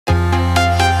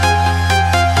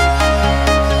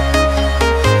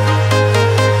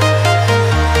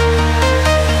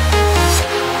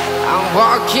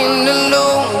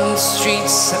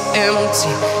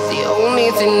empty. The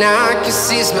only thing I can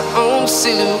see is my own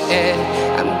silhouette.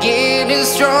 I'm getting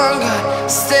stronger,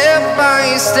 step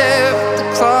by step. The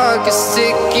clock is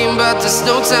ticking, but there's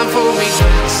no time for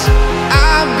regrets.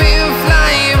 I've been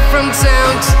flying from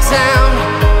town to town,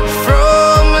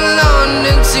 from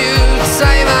London to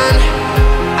Taiwan.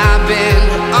 I've been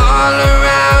all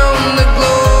around the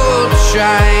globe,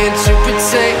 trying to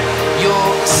protect your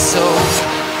soul.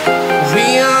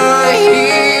 We are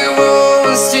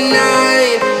heroes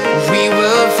tonight. We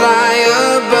will fly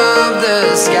above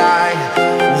the sky.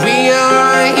 We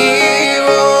are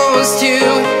heroes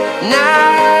tonight.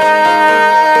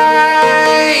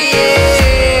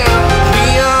 Yeah. We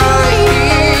are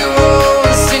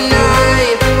heroes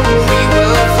tonight. We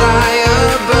will fly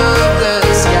above the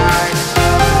sky.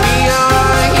 We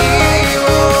are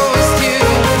heroes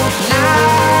tonight.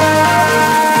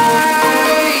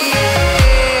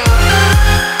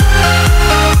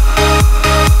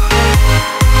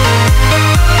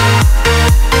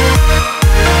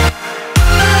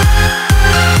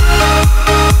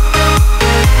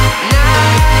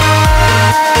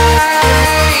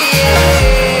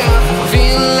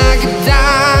 Feel like a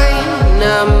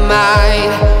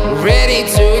dynamite, ready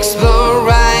to explode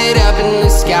right up in the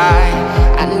sky.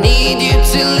 I need you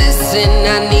to listen,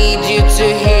 I